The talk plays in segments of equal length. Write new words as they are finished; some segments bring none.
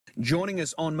Joining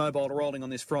us on Mobile to Rolling on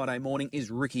this Friday morning is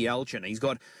Ricky Alchin. He's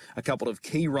got a couple of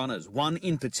key runners, one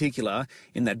in particular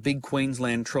in that big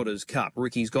Queensland Trotters Cup.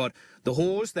 Ricky's got the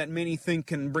horse that many think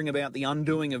can bring about the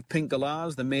undoing of Pink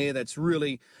Galahs, the mare that's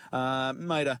really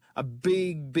made a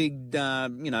big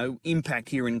impact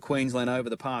here in Queensland over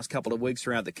the past couple of weeks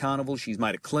throughout the carnival. She's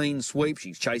made a clean sweep.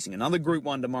 She's chasing another Group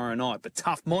 1 tomorrow night. But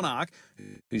Tough Monarch,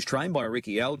 who's trained by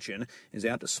Ricky Alchin, is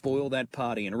out to spoil that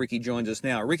party. And Ricky joins us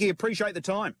now. Ricky, appreciate the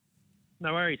time.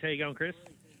 No worries. How you going, Chris?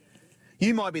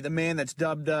 You might be the man that's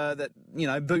dubbed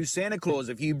Boo Santa Claus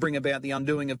if you bring about the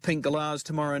undoing of Pink Galahs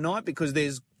tomorrow night, because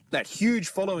there's that huge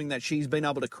following that she's been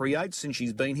able to create since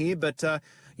she's been here. But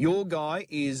your guy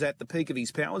is at the peak of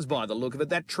his powers by the look of it.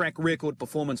 That track record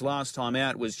performance last time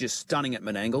out was just stunning at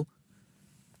Menangle.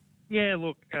 Yeah,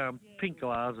 look, Pink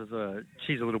Galahs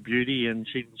she's a little beauty, and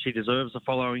she deserves the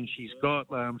following she's got.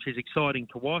 She's exciting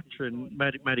to watch, and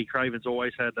Maddie Craven's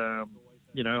always had a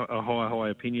high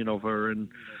opinion of her, and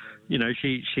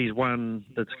she's one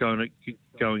that's going to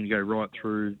go right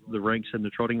through the ranks and the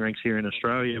trotting ranks here in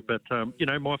Australia. But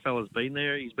my fella's been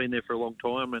there. He's been there for a long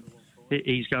time, and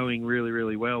he's going really,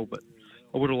 really well. But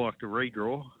I would have liked a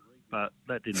redraw, but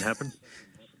that didn't happen.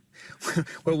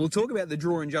 Well, we'll talk about the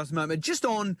draw in just a moment. Just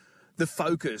on the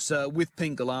focus with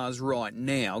Pink Galahs right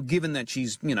now, given that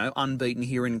she's unbeaten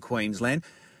here in Queensland.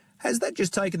 Has that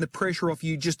just taken the pressure off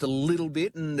you just a little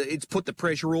bit, and it's put the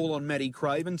pressure all on Maddie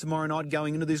Craven tomorrow night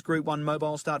going into this Group 1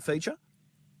 mobile start feature?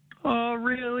 Oh,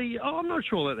 really? I'm not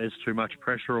sure that there's too much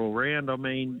pressure all round. I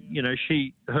mean,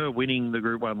 her winning the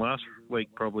Group 1 last week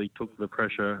probably took the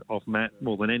pressure off Matt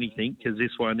more than anything, because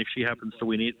this one, if she happens to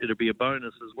win it, it'll be a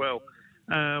bonus as well.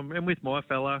 And with my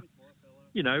fella,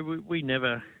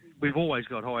 we've always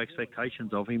got high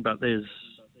expectations of him, but there's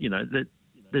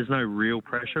no real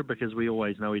pressure because we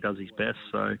always know he does his best.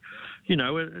 So,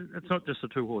 it's not just a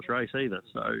two-horse race either.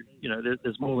 So,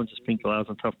 there's more than just Pink Galahs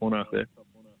and Tough Monarch there.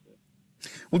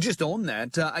 Well, just on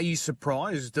that, are you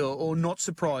surprised or not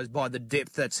surprised by the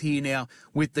depth that's here now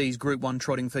with these Group 1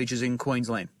 trotting features in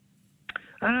Queensland?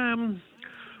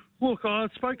 Look, I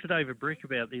spoke to David Brick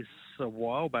about this a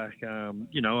while back.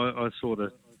 I sort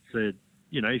of said,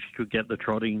 if you could get the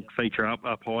trotting feature up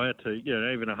higher to,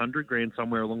 even 100 grand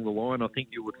somewhere along the line, I think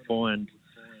you would find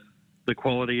the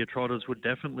quality of trotters would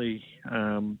definitely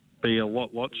be a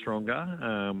lot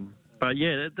stronger. But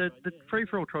yeah, the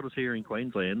free-for-all trotters here in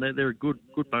Queensland, they're a good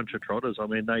bunch of trotters. I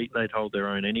mean, they'd hold their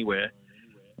own anywhere.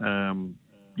 And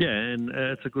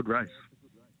it's a good race.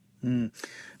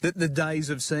 The days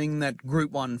of seeing that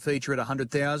Group 1 feature at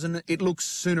 100,000, it looks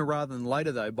sooner rather than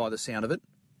later, though, by the sound of it.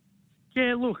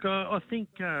 Yeah, look, I think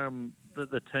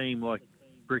the team like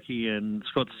Bricky and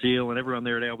Scott Steele and everyone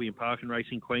there at Albion Park and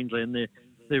Racing Queensland,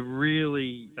 they've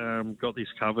really got this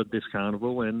covered, this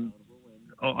carnival, and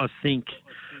I think,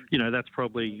 that's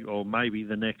probably, or maybe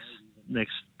the next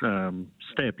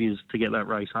step is to get that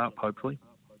race up, hopefully.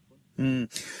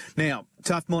 Now,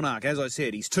 Tough Monarch, as I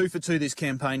said, he's 2 for 2 this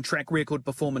campaign, track record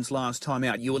performance last time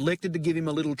out. You elected to give him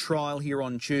a little trial here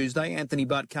on Tuesday. Anthony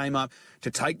Butt came up to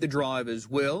take the drive as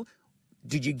well.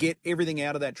 Did you get everything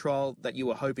out of that trial that you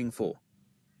were hoping for?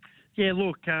 Yeah,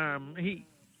 look,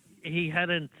 he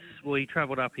hadn't, he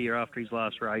travelled up here after his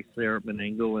last race there at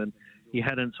Menangle, and he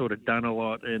hadn't sort of done a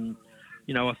lot, and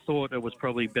I thought it was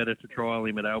probably better to trial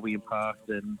him at Albion Park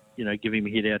than, give him a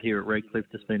hit out here at Redcliffe,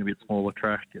 just being a bit smaller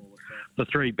track. And the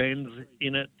 3 bends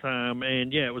in it,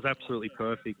 it was absolutely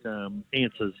perfect.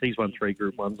 Answers, he's won 3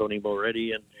 Group 1s on him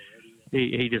already, and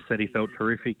he just said he felt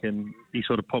terrific, and he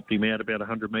sort of popped him out about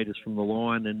 100 metres from the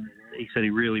line, and he said he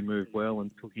really moved well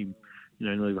and took him,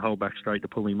 nearly the whole back straight to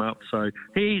pull him up. So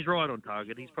he's right on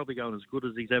target. He's probably going as good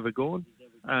as he's ever gone,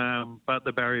 but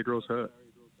the barrier draws hurt.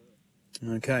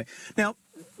 Okay. Now,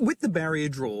 with the barrier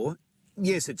draw,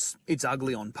 yes, it's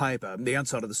ugly on paper, the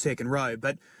outside of the second row,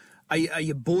 but are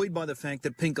you buoyed by the fact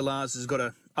that Pink Galahs has got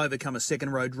to overcome a second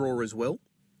row draw as well?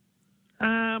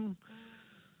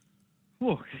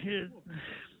 Look,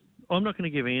 I'm not going to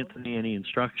give Anthony any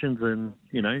instructions, and,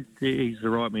 he's the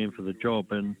right man for the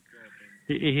job, and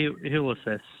he'll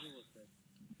assess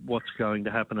what's going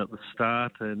to happen at the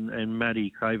start, and Maddie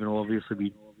Craven will obviously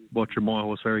be watching my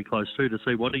horse very close too to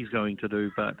see what he's going to do.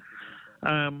 But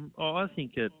I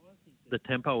think the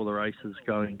tempo of the race is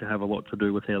going to have a lot to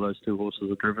do with how those two horses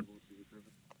are driven.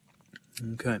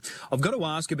 Okay. I've got to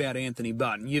ask about Anthony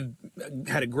Button. You've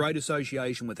had a great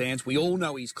association with Ants. We all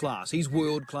know his class. He's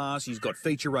world class. He's got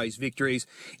feature race victories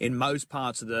in most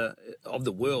parts of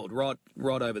the world, right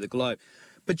over the globe.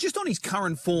 But just on his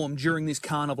current form during this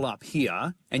carnival up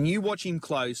here, and you watch him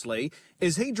closely,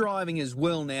 is he driving as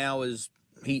well now as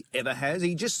he ever has.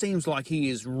 He just seems like he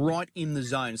is right in the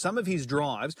zone. Some of his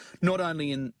drives, not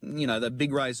only in, the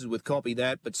big races with Copy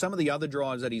That, but some of the other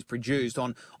drives that he's produced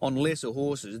on lesser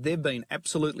horses, they've been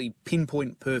absolutely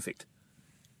pinpoint perfect.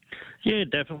 Yeah,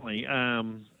 definitely.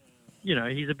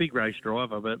 He's a big race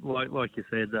driver, but like you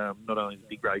said, not only the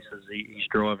big races, he's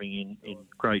driving in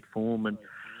great form, and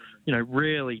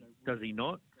rarely does he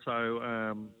not.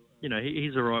 So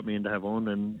he's the right man to have on,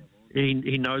 and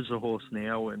he knows the horse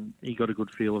now, and he got a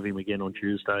good feel of him again on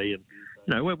Tuesday,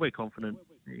 and we're confident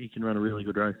he can run a really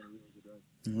good race.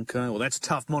 Okay, well, that's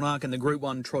Tough Monarch in the Group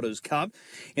 1 Trotters Cup.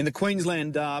 In the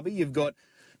Queensland Derby, you've got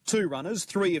 2 runners,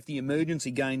 3 if the emergency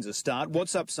gains a start.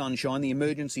 What's Up Sunshine? The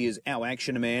emergency is Our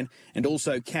Action Man, and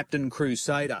also Captain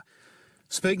Crusader.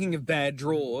 Speaking of bad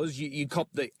draws, you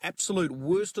copped the absolute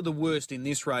worst of the worst in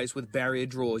this race with barrier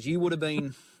draws. You would have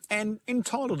been, and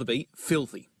entitled to be,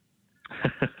 filthy.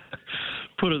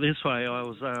 Put it this way, I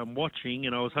was watching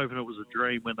and I was hoping it was a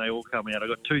dream when they all come out. I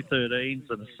got 2 13s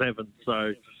and a 7.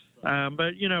 So,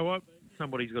 but you know what?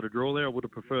 Somebody's got a draw there. I would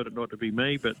have preferred it not to be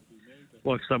me, but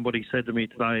like somebody said to me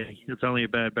today, it's only a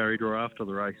bad barrier draw after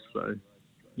the race. So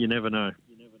you never know.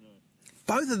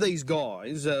 Both of these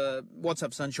guys, What's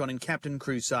Up Sunshine and Captain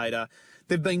Crusader,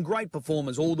 they've been great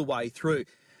performers all the way through.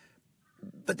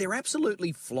 But they're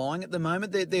absolutely flying at the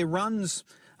moment. Their runs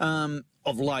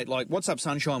of late, like What's Up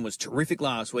Sunshine was terrific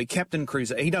last week. Captain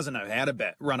Crusader, he doesn't know how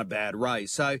to run a bad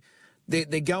race. So they're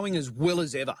going as well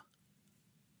as ever.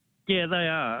 Yeah, they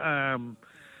are.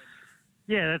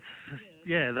 They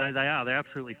are. They're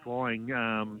absolutely flying.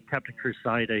 Captain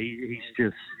Crusader, he's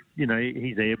just,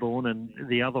 he's airborne, and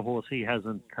the other horse, he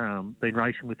hasn't been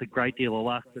racing with a great deal of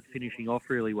luck, but finishing off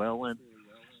really well. And,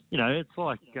 it's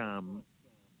like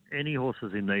any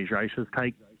horses in these races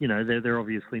take, they're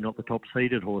obviously not the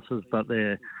top-seeded horses, but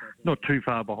they're not too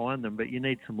far behind them. But you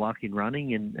need some luck in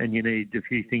running, and you need a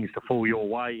few things to fall your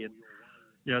way.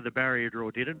 And, the barrier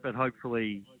draw didn't, but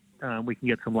hopefully we can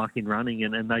get some luck in running,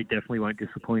 and they definitely won't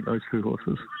disappoint, those 2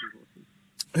 horses.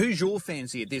 Who's your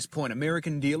fancy at this point,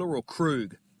 American Dealer or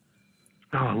Krug?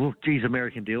 Oh, look, geez,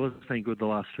 American Dealer's been good the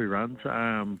last 2 runs.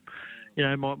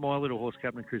 My little horse,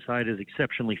 Captain Crusader, is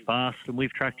exceptionally fast, and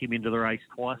we've tracked him into the race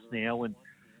twice now and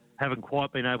haven't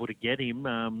quite been able to get him.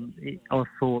 I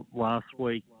thought last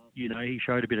week, he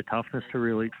showed a bit of toughness to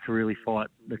really fight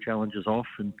the challenges off,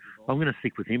 and I'm going to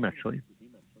stick with him, actually.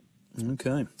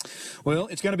 Okay. Well,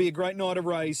 it's going to be a great night of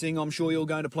racing. I'm sure you're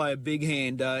going to play a big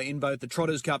hand in both the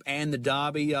Trotters Cup and the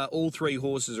Derby. All 3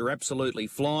 horses are absolutely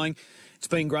flying. It's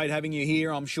been great having you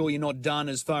here. I'm sure you're not done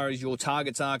as far as your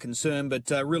targets are concerned, but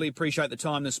really appreciate the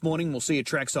time this morning. We'll see you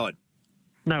trackside.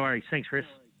 No worries. Thanks, Chris.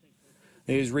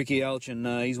 There's Ricky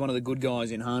Alchin. He's one of the good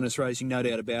guys in harness racing, no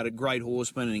doubt about it. Great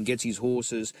horseman, and gets his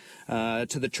horses to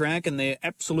the track, and they're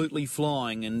absolutely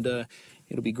flying. And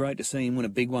it'll be great to see him win a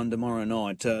big one tomorrow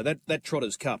night. That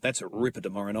Trotters Cup, that's a ripper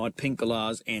tomorrow night. Pink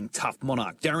Galahs and Tough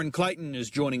Monarch. Darren Clayton is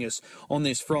joining us on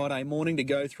this Friday morning to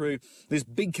go through this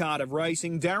big card of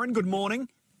racing. Darren, good morning.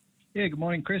 Yeah, good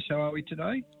morning, Chris. How are we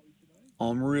today?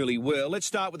 I'm really well. Let's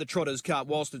start with the Trotters Cup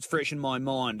whilst it's fresh in my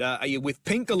mind. Are you with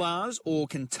Pink Galahs, or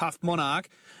can Tough Monarch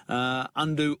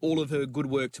undo all of her good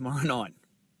work tomorrow night?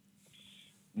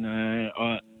 No,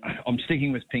 I'm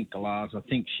sticking with Pink Galahs. I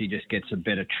think she just gets a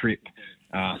better trip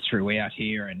throughout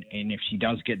here, and if she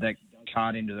does get that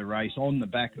card into the race on the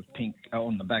back of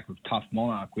Tough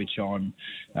Monarch, which I'm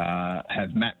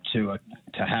have mapped to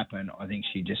happen, I think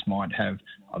she just might have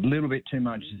a little bit too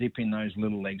much zip in those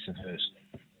little legs of hers.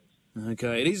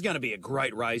 Okay, it is going to be a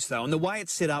great race, though. And the way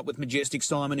it's set up with Majestic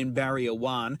Simon in Barrier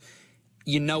 1,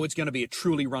 it's going to be a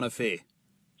truly run affair.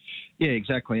 Yeah,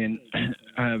 exactly. And,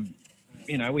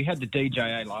 we had the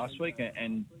DJA last week,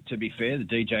 and to be fair, the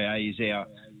DJA is our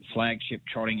flagship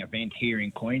trotting event here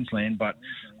in Queensland, but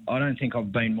I don't think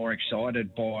I've been more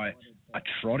excited by a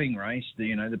trotting race,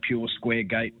 the pure square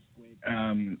gate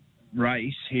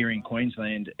race here in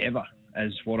Queensland ever,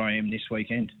 as what I am this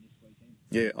weekend.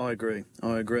 Yeah, I agree.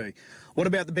 What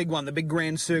about the big one, the big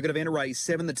Grand Circuit event, race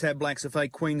 7, the Tab Black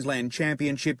Safate Queensland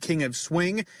Championship, King of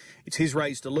Swing? It's his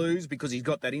race to lose because he's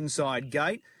got that inside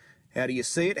gate. How do you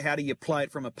see it? How do you play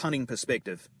it from a punting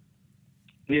perspective?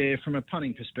 Yeah, from a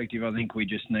punting perspective, I think we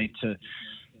just need to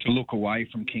look away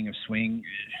from King of Swing.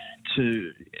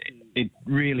 It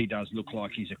really does look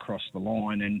like he's across the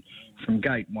line, and from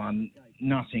gate 1,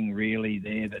 nothing really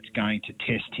there that's going to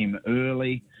test him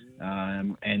early.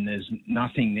 And there's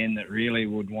nothing then that really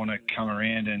would want to come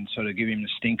around and sort of give him the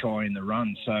stink eye in the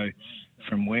run. So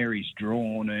from where he's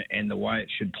drawn and the way it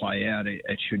should play out,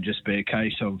 it should just be a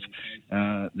case of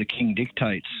the King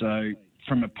dictates. So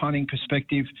from a punting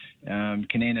perspective,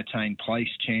 can entertain place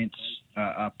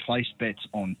bets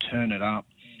on Turn It Up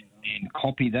and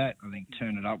Copy That. I think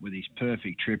Turn It Up with his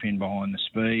perfect trip in behind the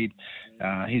speed.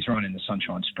 His run in the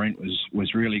Sunshine Sprint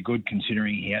was really good,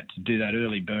 considering he had to do that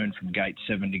early burn from gate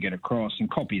 7 to get across. And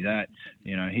Copy That,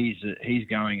 he's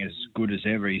going as good as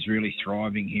ever. He's really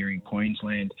thriving here in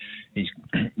Queensland. He's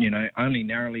only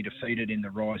narrowly defeated in the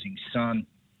Rising Sun.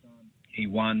 He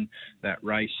won that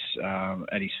race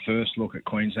at his first look at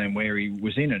Queensland, where he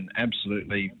was in an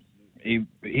absolutely...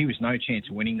 He was no chance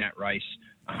of winning that race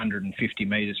 150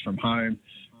 metres from home,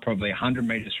 probably 100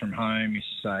 metres from home. You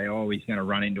say, he's going to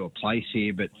run into a place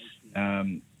here. But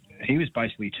he was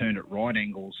basically turned at right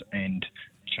angles and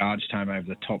charged home over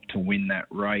the top to win that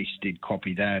race, did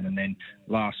Copy That. And then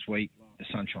last week, the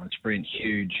Sunshine Sprint,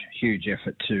 huge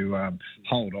effort to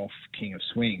hold off King of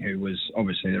Swing, who was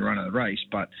obviously the runner of the race.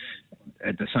 But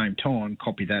at the same time,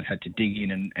 Copy That had to dig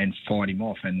in and fight him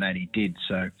off, and that he did.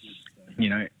 So,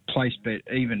 place bet,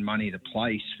 even money to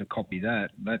place for Copy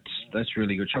That, that's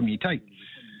really good. I mean,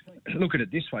 look at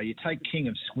it this way, you take King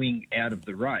of Swing out of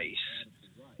the race,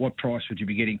 what price would you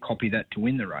be getting Copy That to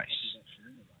win the race?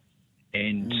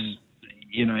 And,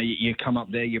 you come up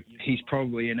there, he's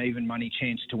probably an even money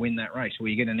chance to win that race, or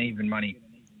you get an even money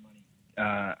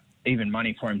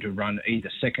for him to run either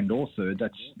second or third.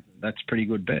 That's pretty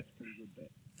good bet.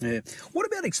 Yeah. What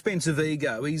about Expensive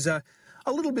Ego? He's a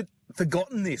little bit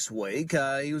forgotten this week.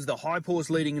 He was the hype horse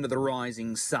leading into the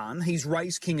Rising Sun. He's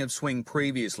raced King of Swing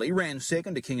previously, ran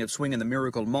second to King of Swing in the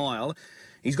Miracle Mile.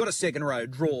 He's got a second row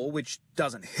draw, which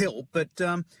doesn't help, but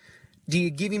do you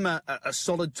give him a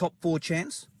solid top 4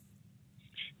 chance?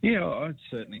 Yeah, I'd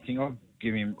certainly think I'd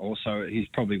give him also. He's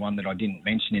probably one that I didn't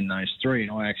mention in those 3,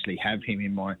 and I actually have him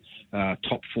in my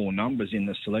top 4 numbers in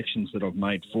the selections that I've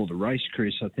made for the race,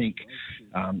 Chris. I think,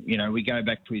 we go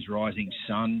back to his Rising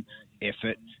Sun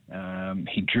effort.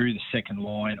 He drew the second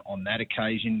line on that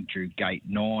occasion, drew gate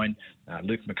 9.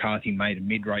 Luke McCarthy made a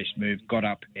mid-race move, got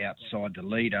up outside the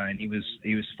leader, and he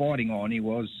was fighting on. He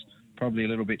was probably a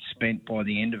little bit spent by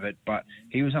the end of it, but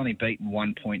he was only beaten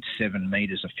 1.7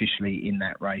 metres officially in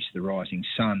that race, the Rising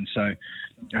Sun. So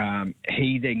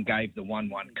he then gave the 1-1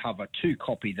 cover to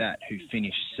Copy That, who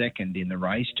finished second in the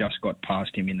race, just got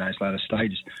past him in those latter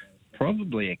stages.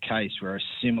 Probably a case where a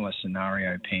similar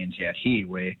scenario pans out here,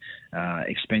 where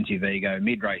Expensive Ego,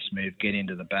 mid-race move, get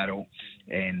into the battle,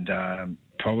 and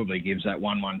probably gives that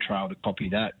 1-1 trail to Copy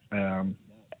That.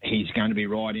 He's going to be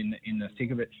right in the thick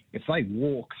of it. If they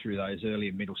walk through those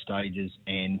earlier middle stages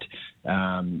and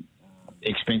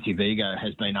Expensive Ego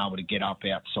has been able to get up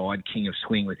outside King of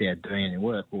Swing without doing any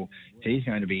work, well, he's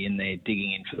going to be in there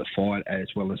digging into the fight, as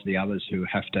well as the others who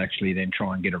have to actually then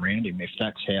try and get around him, if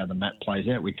that's how the map plays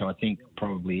out, which I think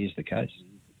probably is the case.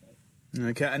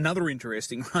 Okay, another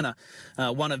interesting runner,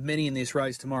 one of many in this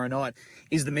race tomorrow night,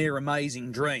 is the mare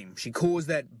Amazing Dream. She caused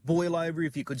that boil over,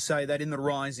 if you could say that, in the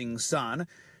Rising Sun.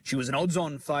 She was an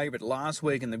odds-on favourite last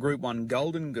week in the Group 1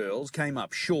 Golden Girls, came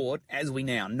up short. As we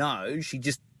now know, she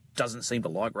just doesn't seem to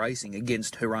like racing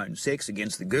against her own sex,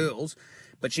 against the girls,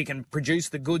 but she can produce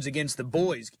the goods against the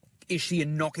boys. Is she a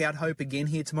knockout hope again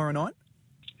here tomorrow night?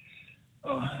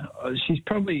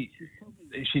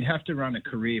 She'd have to run a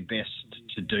career best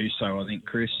to do so, I think,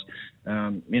 Chris.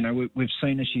 We've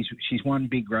seen her. She's won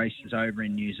big races over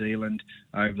in New Zealand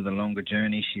over the longer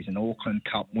journey. She's an Auckland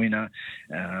Cup winner.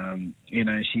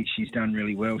 She's done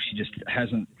really well. She just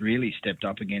hasn't really stepped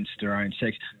up against her own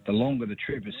sex. The longer the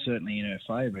trip is certainly in her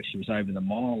favour. She was over the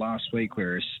mile last week,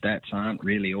 where her stats aren't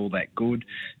really all that good.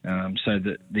 So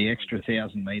the extra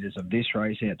 1,000 metres of this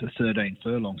race out to 13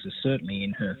 furlongs is certainly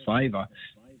in her favour.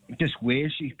 Just where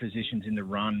she positions in the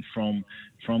run from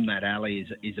that alley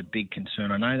is a big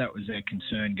concern. I know that was a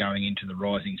concern going into the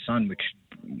Rising Sun,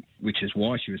 which is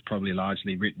why she was probably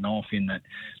largely written off, in that,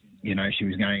 she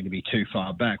was going to be too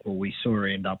far back. Well, we saw her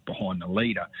end up behind the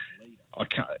leader.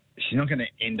 She's not going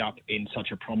to end up in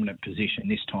such a prominent position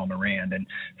this time around. And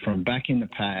from back in the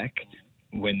pack,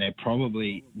 when they're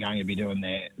probably going to be doing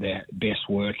their best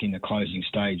work in the closing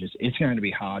stages, it's going to be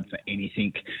hard for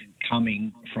anything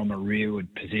coming from a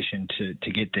rearward position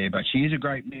to get there. But she is a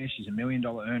great mare. She's $1 million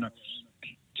earner.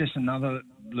 Just another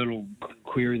little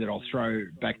query that I'll throw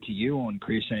back to you on,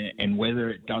 Chris, and whether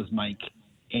it does make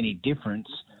any difference.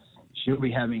 She'll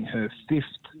be having her 5th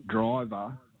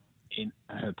driver in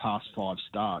her past 5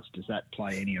 starts. Does that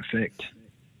play any effect?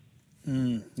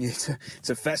 Yeah, it's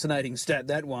a fascinating stat,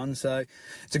 that one. So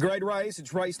it's a great race.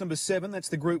 It's race number 7. That's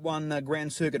the Group 1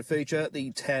 Grand Circuit feature,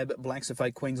 the TAB Blacks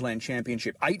FA Queensland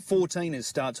Championship. 8:14 is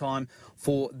start time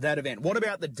for that event. What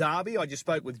about the Derby? I just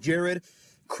spoke with Jared.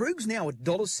 Krug's now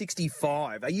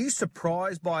 $1.65. Are you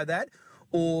surprised by that,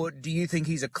 or do you think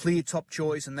he's a clear top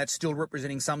choice and that's still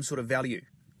representing some sort of value?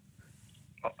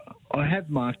 I have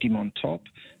marked him on top.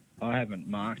 I haven't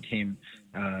marked him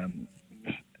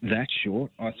that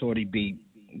short. I thought he'd be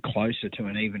closer to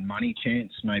an even money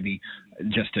chance, maybe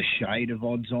just a shade of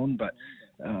odds on, but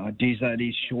Dizzo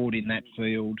is short in that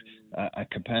field, a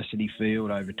capacity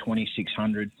field over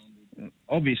 2,600.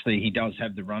 Obviously, he does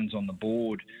have the runs on the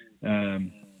board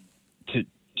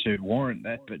to warrant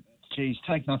that, but geez,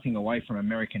 take nothing away from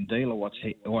American Dealer, what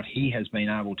he has been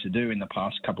able to do in the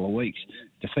past couple of weeks.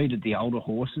 Defeated the older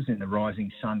horses in the Rising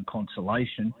Sun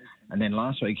Consolation, and then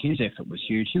last week his effort was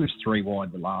huge. He was 3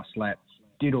 wide the last lap,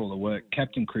 did all the work.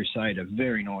 Captain Crusade, a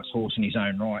very nice horse in his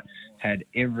own right, had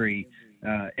every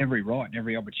right and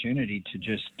every opportunity to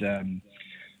just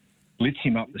blitz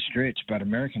him up the stretch, but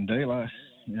American Dealer,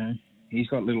 he's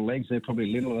got little legs. They're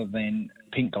probably littler than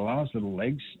Pink Galar's little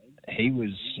legs. He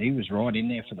was right in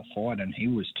there for the fight, and he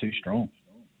was too strong.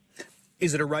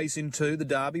 Is it a race into the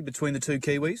Derby between the two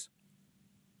Kiwis?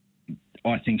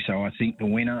 I think so. I think the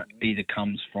winner either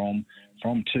comes from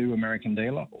 2 American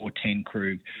Dealer or 10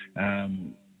 Krug.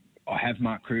 I have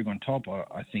Mark Krug on top.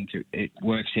 I think it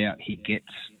works out. He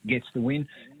gets the win.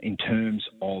 In terms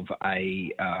of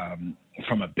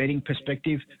from a betting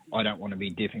perspective, I don't want to be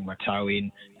dipping my toe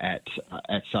in at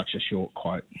such a short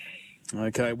quote.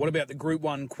 Okay, what about the Group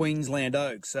 1 Queensland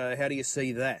Oaks? How do you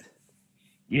see that?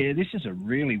 Yeah, this is a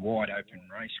really wide open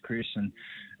race, Chris,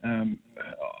 and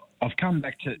I've come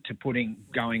back to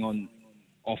going on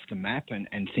off the map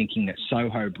and thinking that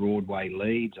Soho Broadway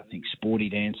leads. I think Sporty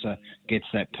Dancer gets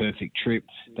that perfect trip.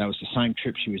 That was the same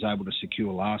trip she was able to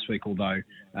secure last week, although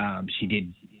she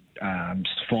did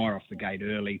fire off the gate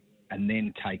early and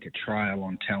then take a trail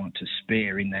on Talent to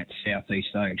Spare in that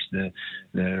Southeast Oaks,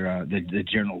 the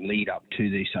general lead up to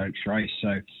this Oaks race.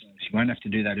 So she won't have to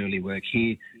do that early work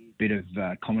here. Bit of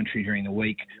commentary during the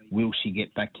week. Will she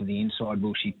get back to the inside?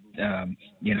 Will she,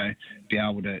 be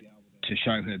able to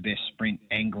show her best sprint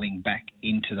angling back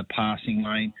into the passing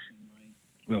lane?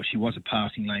 Well, she was a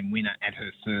passing lane winner at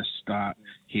her first start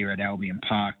here at Albion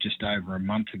Park just over a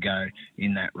month ago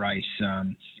in that race.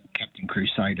 Captain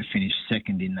Crusader finished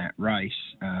second in that race.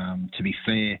 To be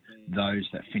fair, those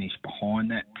that finished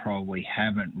behind that probably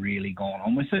haven't really gone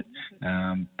on with it.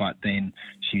 But then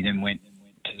she went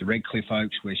to the Redcliffe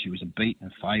Oaks where she was a beaten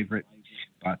favourite.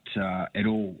 But it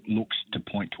all looks to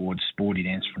point towards Sporty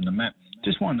Dance from the map.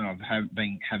 Just one that I've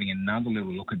been having another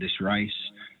little look at this race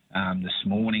this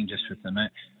morning just with the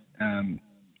map.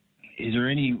 Is there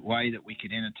any way that we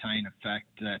could entertain a fact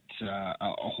that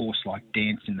a horse like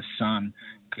Dance in the Sun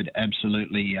could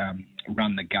absolutely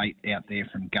run the gate out there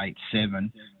from gate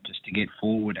 7 just to get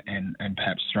forward and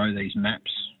perhaps throw these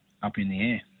maps up in the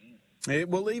air? Yeah,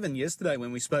 well, even yesterday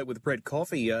when we spoke with Brett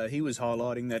Coffey, he was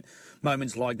highlighting that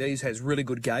Moments Like These has really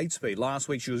good gate speed. Last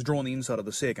week she was drawn the inside of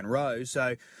the second row,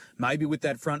 so maybe with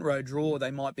that front row draw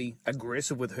they might be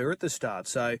aggressive with her at the start.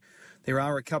 So there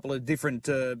are a couple of different,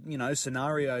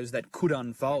 scenarios that could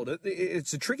unfold.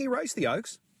 It's a tricky race, the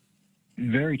Oaks.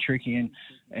 Very tricky, and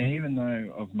even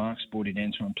though I've marked Sporty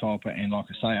Dancer on top, and like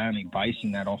I say, only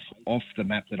basing that off the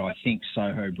map that I think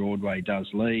Soho Broadway does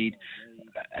lead.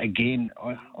 Again,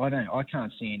 I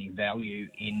can't see any value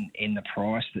in the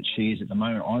price that she is at the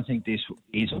moment. I think this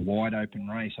is a wide open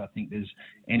race. I think there's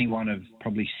any one of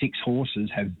probably 6 horses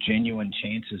have genuine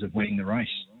chances of winning the race.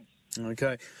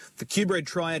 Okay. The Q-Bred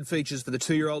Triad features for the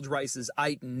 2-year-olds races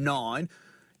 8 and 9.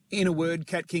 In a word,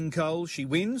 Cat King Cole, she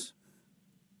wins?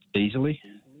 Easily.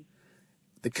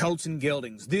 The Colts and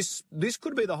Geldings. This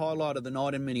could be the highlight of the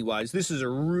night in many ways. This is a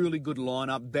really good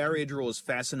lineup. Barrier draw is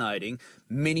fascinating.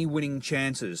 Many winning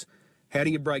chances. How do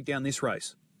you break down this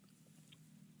race?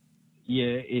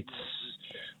 Yeah,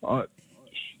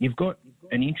 you've got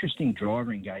an interesting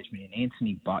driver engagement in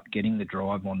Anthony Butt getting the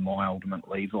drive on My Ultimate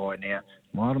Levi. Now,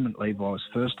 My Ultimate Levi was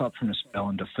first up from a spell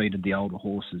and defeated the older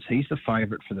horses. He's the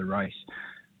favourite for the race.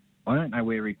 I don't know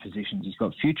where he positions. He's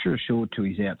got Future Assured to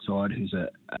his outside, who's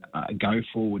a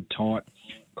go-forward type.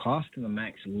 Class to the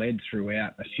Max led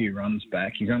throughout a few runs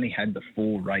back. He's only had the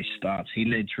 4 race starts. He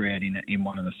led throughout in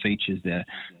one of the features, the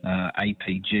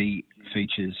APG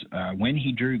features, when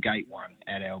he drew gate 1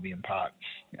 at Albion Park.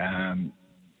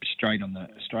 Straight on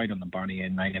the bunny,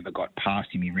 and they never got past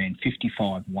him. He ran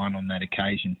 55-1 on that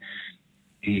occasion.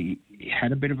 He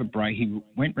had a bit of a break. He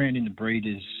went round in the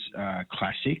Breeders'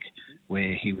 Classic,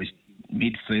 where he was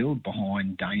midfield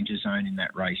behind Danger Zone in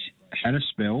that race. Had a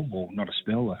spell, well, not a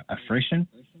spell, a freshen.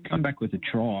 Come back with a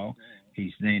trial.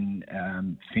 He's then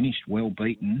finished well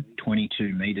beaten,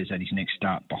 22 metres at his next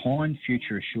start, behind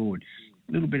Future Assured.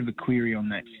 little bit of a query on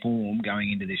that form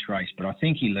going into this race, but I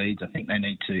think he leads. I think they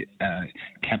need to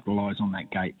capitalise on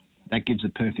that gate. That gives a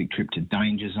perfect trip to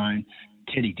Danger Zone.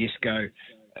 Teddy Disco,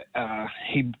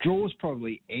 he draws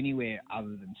probably anywhere other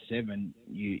than 7.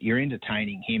 You're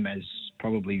entertaining him as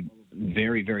probably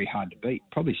very, very hard to beat.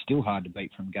 Probably still hard to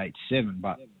beat from gate 7,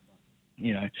 but,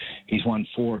 you know, he's won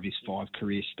 4 of his 5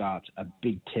 career starts. A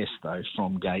big test, though,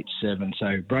 from gate 7.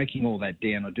 So breaking all that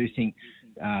down, I do think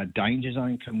Danger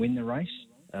Zone can win the race.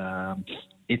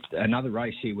 It's another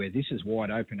race here where this is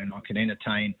wide open and I can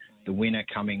entertain the winner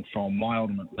coming from My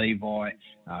Ultimate Levi,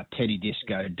 Teddy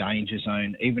Disco, Danger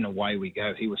Zone, even Away We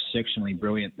Go. He was sectionally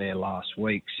brilliant there last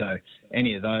week. So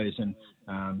any of those, and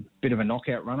bit of a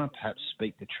knockout runner, perhaps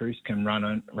Speak the Truth, can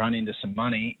run into some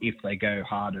money if they go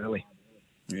hard early.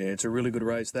 Yeah, it's a really good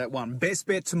race, that one. Best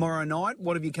bet tomorrow night,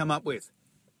 what have you come up with?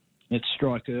 It's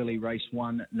Strike Early, race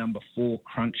 1, number 4,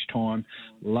 Crunch Time.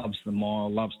 Loves the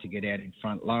mile, loves to get out in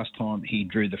front. Last time he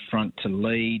drew the front to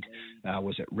lead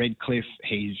was at Redcliffe.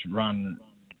 He's run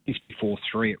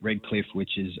 54.3 at Redcliffe,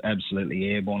 which is absolutely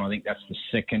airborne. I think that's the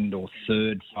second or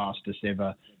third fastest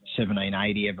ever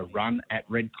 1780 ever run at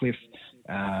Redcliffe.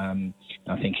 I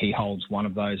think he holds one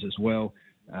of those as well.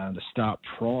 The start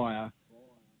prior,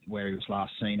 where he was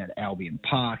last seen at Albion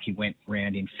Park, he went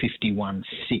round in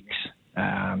 51.6.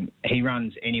 He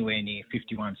runs anywhere near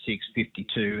 51.6,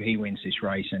 52. He wins this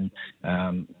race, and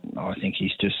I think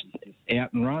he's just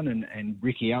out and run, and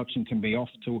Ricky Alchin can be off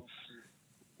to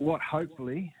what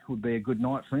hopefully would be a good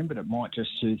night for him, but it might just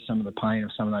soothe some of the pain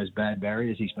of some of those bad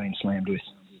barriers he's been slammed with.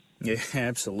 Yeah,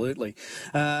 absolutely.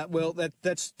 Well,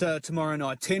 that's tomorrow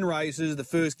night. 10 races, the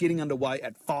first getting underway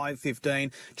at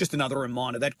 5:15. Just another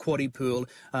reminder, that quaddie pool,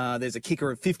 there's a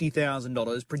kicker of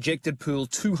 $50,000, projected pool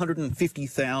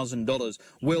 $250,000.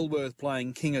 Well worth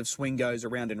playing. King of Swing goes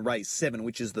around in race 7,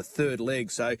 which is the third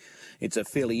leg, so it's a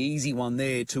fairly easy one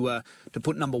there to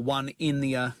put number 1 in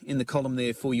the column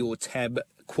there for your tab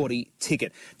quaddie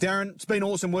ticket. Darren, it's been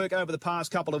awesome work over the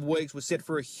past couple of weeks. We're set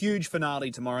for a huge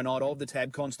finale tomorrow night of the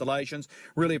Tab Constellations.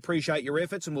 Really appreciate your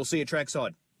efforts, and we'll see you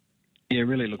trackside. Yeah,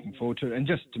 really looking forward to it. And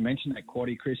just to mention that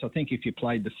quaddie, Chris, I think if you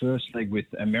played the first leg with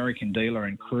American Dealer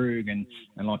and Krug, and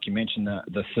like you mentioned,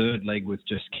 the third leg with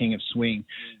just King of Swing,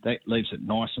 that leaves it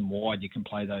nice and wide. You can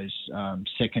play those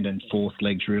second and fourth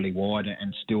legs really wide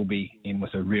and still be in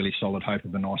with a really solid hope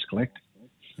of a nice collect.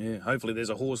 Yeah, hopefully there's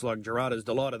a horse like Gerardo's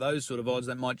Delight, of those sort of odds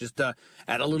that might just add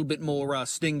a little bit more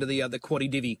sting to the quaddie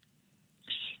divvy.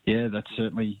 Yeah, that's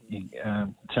certainly,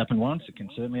 it's happened once. It can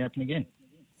certainly happen again.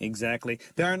 Exactly.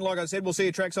 Darren, like I said, we'll see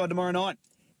you trackside tomorrow night.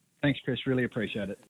 Thanks, Chris. Really appreciate it.